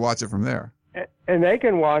 Yeah, you can watch it from there. And they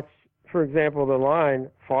can watch, for example, the line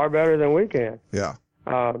far better than we can. Yeah.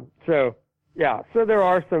 So there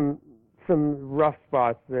are some rough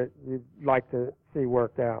spots that you'd like to see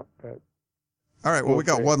worked out. But all right, well, we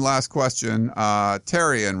got one last question.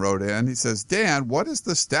 Terrian wrote in. He says, Dan, what is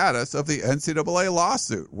the status of the NCAA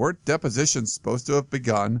lawsuit? Weren't depositions supposed to have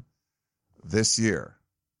begun this year?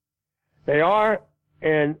 They are,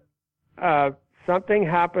 and something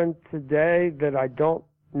happened today that I don't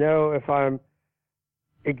know if I'm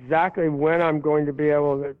exactly when I'm going to be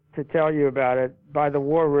able to tell you about it, by the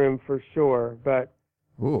war room for sure. But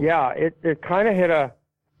yeah, it kind of hit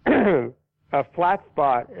a flat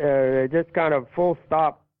spot. Just kind of full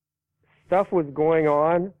stop. Stuff was going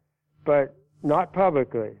on, but not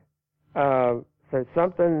publicly. So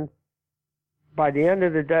something by the end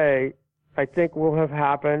of the day, I think will have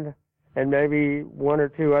happened, and maybe 1 or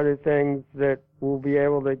 2 other things that will be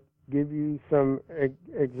able to give you some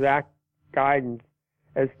exact guidance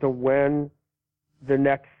as to when the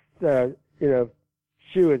next,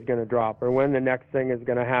 shoe is going to drop, or when the next thing is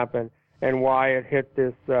going to happen, and why it hit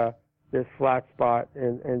this flat spot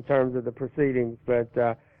in terms of the proceedings.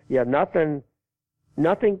 But nothing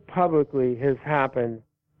publicly has happened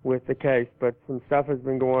with the case, but some stuff has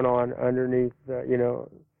been going on underneath,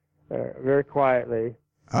 very quietly.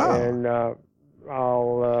 Oh. And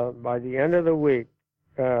I'll by the end of the week,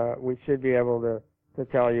 we should be able to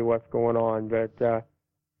tell you what's going on. But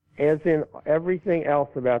as in everything else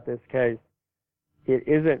about this case, it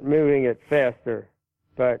isn't moving it faster,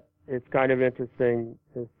 but it's kind of interesting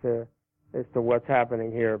as to what's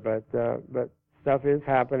happening here. But stuff is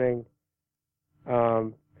happening,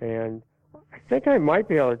 and I think I might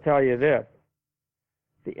be able to tell you this: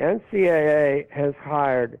 the NCAA has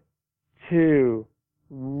hired 2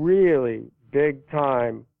 really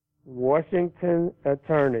big-time Washington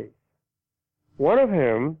attorneys. One of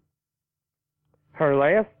whom, her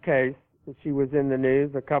last case, she was in the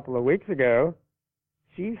news a couple of weeks ago,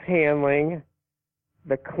 she's handling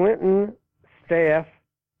the Clinton staff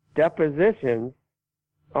depositions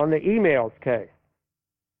on the emails case.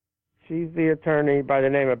 She's the attorney by the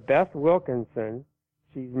name of Beth Wilkinson.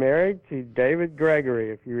 She's married to David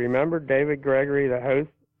Gregory. If you remember David Gregory, the host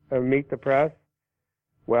of Meet the Press,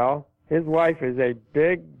 well, his wife is a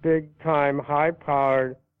big-time,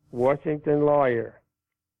 high-powered Washington lawyer.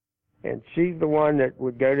 And she's the one that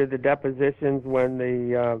would go to the depositions when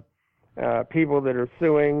the people that are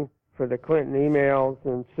suing for the Clinton emails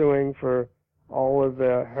and suing for all of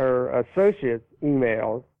her associates'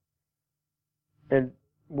 emails, and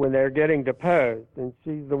when they're getting deposed. And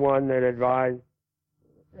she's the one that advised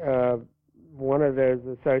one of those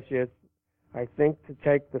associates, I think, to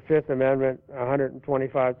take the Fifth Amendment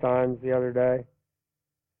 125 times the other day.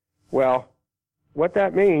 Well, what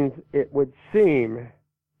that means, it would seem,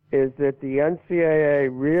 is that the NCAA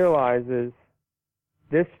realizes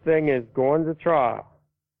this thing is going to trial,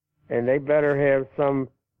 and they better have some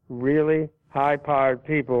really high-powered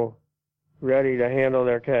people ready to handle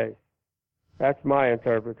their case. That's my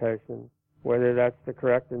interpretation. Whether that's the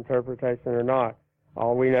correct interpretation or not,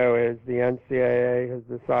 all we know is the NCAA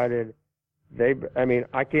has decided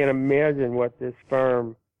I can't imagine what this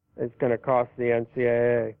firm is going to cost the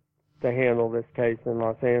NCAA to handle this case in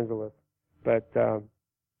Los Angeles. But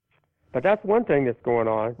that's one thing that's going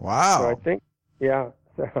on. Wow. So I think, yeah.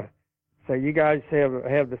 So you guys have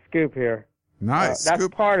the scoop here. Nice. That's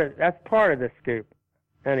part of the scoop.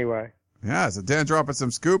 Anyway. Yeah, so Dan dropping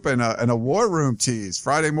some scoop and a War Room tease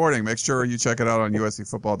Friday morning. Make sure you check it out on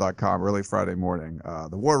USCFootball.com early Friday morning.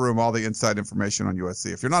 The War Room, all the inside information on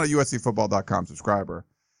USC. If you're not a USCFootball.com subscriber,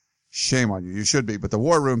 shame on you. You should be, but the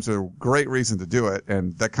War Room's a great reason to do it,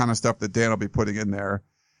 and that kind of stuff that Dan will be putting in there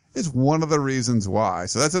is one of the reasons why.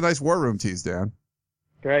 So that's a nice War Room tease, Dan.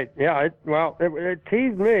 Great. Yeah. It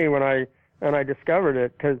teased me when I discovered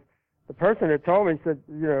it, because the person that told me said,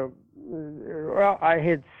 well, I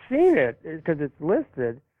had seen it because it's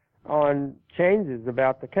listed on changes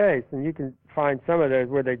about the case, and you can find some of those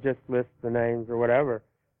where they just list the names or whatever.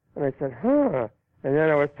 And I said, huh. And then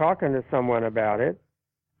I was talking to someone about it,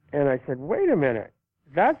 and I said, wait a minute.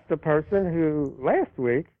 That's the person who last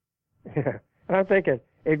week, and I'm thinking,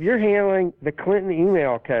 if you're handling the Clinton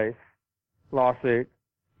email case lawsuit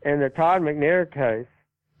and the Todd McNair case,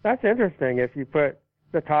 that's interesting. If you put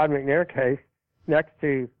the Todd McNair case next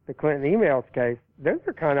to the Clinton emails case, those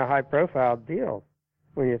are kind of high-profile deals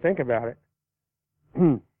when you think about it.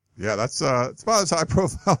 Yeah, that's it's about as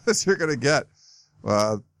high-profile as you're going to get.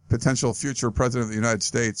 Potential future president of the United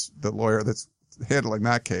States, the lawyer that's handling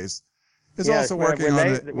that case, is also working on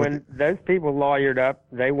it. When those people lawyered up,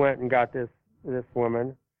 they went and got this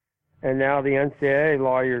woman, and now the NCAA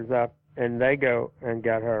lawyers up, and they go and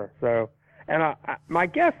get her. So, and my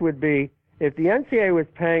guess would be, if the NCAA was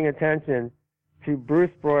paying attention to Bruce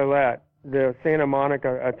Broilette, the Santa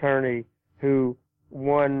Monica attorney who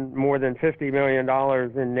won more than $50 million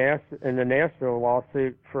in the Nashville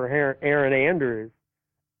lawsuit for Aaron Andrews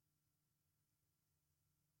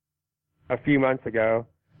a few months ago,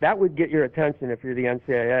 that would get your attention if you're the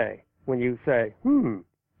NCAA, when you say,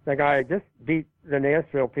 the guy just beat the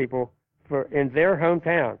Nashville people in their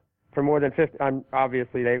hometown for more than 50.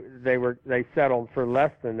 Obviously, they settled for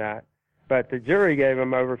less than that, but the jury gave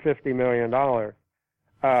him over $50 million.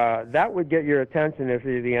 That would get your attention if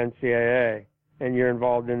you're the NCAA and you're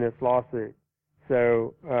involved in this lawsuit.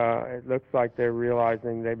 So it looks like they're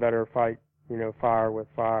realizing they better fight, fire with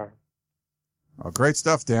fire. Oh, great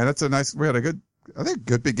stuff, Dan. We had a good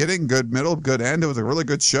beginning, good middle, good end. It was a really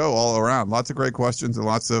good show all around. Lots of great questions and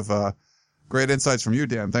lots of great insights from you,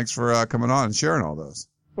 Dan. Thanks for coming on and sharing all those.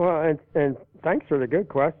 Well, and thanks for the good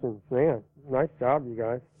questions, man. Nice job, you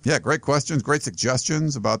guys. Yeah, great questions, great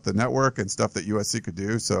suggestions about the network and stuff that USC could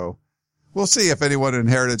do. So we'll see if anyone in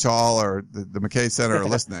Heritage Hall or the McKay Center are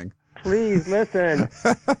listening. Please listen.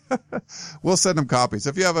 We'll send them copies.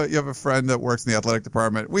 If you have a friend that works in the athletic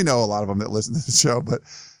department, we know a lot of them that listen to the show, but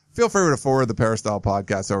feel free to forward the Peristyle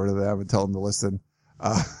podcast over to them and tell them to listen.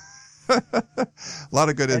 A lot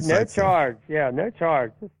of good insights. No charge. Yeah, no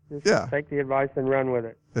charge. Just take the advice and run with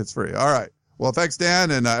it. It's free. All right. Well, thanks, Dan,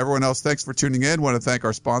 and everyone else, thanks for tuning in. Want to thank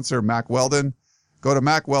our sponsor, Mack Weldon. Go to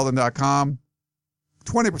MackWeldon.com.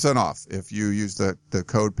 20% off if you use the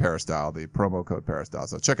code Peristyle, the promo code Peristyle.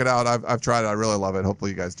 So check it out. I've tried it. I really love it.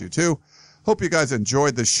 Hopefully you guys do too. Hope you guys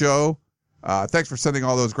enjoyed the show. Thanks for sending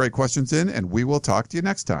all those great questions in, and we will talk to you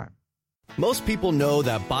next time. Most people know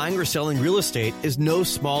that buying or selling real estate is no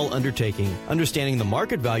small undertaking. Understanding the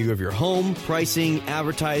market value of your home, pricing,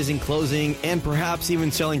 advertising, closing, and perhaps even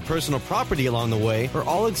selling personal property along the way are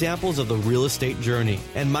all examples of the real estate journey.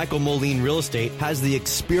 And Michael Moline Real Estate has the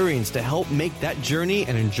experience to help make that journey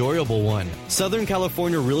an enjoyable one. Southern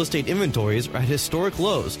California real estate inventories are at historic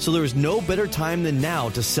lows, so there is no better time than now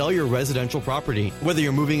to sell your residential property. Whether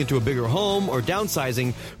you're moving into a bigger home or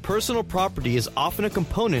downsizing, personal property is often a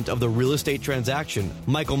component of the real estate transaction.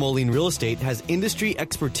 Michael Moline Real Estate has industry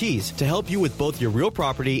expertise to help you with both your real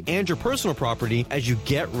property and your personal property as you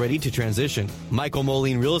get ready to transition. Michael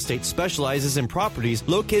Moline Real Estate specializes in properties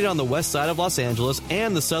located on the west side of Los Angeles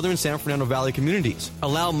and the southern San Fernando Valley communities.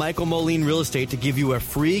 Allow Michael Moline Real Estate to give you a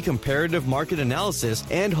free comparative market analysis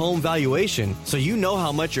and home valuation so you know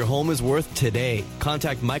how much your home is worth today.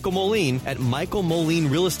 Contact Michael Moline at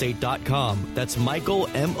michaelmolinerealestate.com. That's Michael,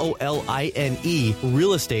 M-O-L-I-N-E,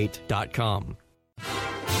 realestate.com.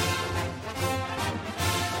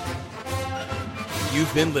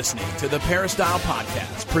 You've been listening to the Peristyle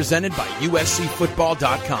Podcast, presented by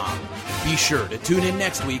USCFootball.com. Be sure to tune in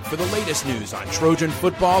next week for the latest news on Trojan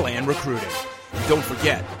football and recruiting. And don't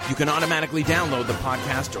forget, you can automatically download the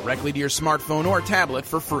podcast directly to your smartphone or tablet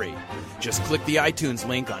for free. Just click the iTunes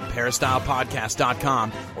link on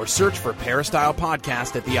peristylepodcast.com or search for Peristyle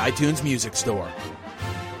Podcast at the iTunes Music Store.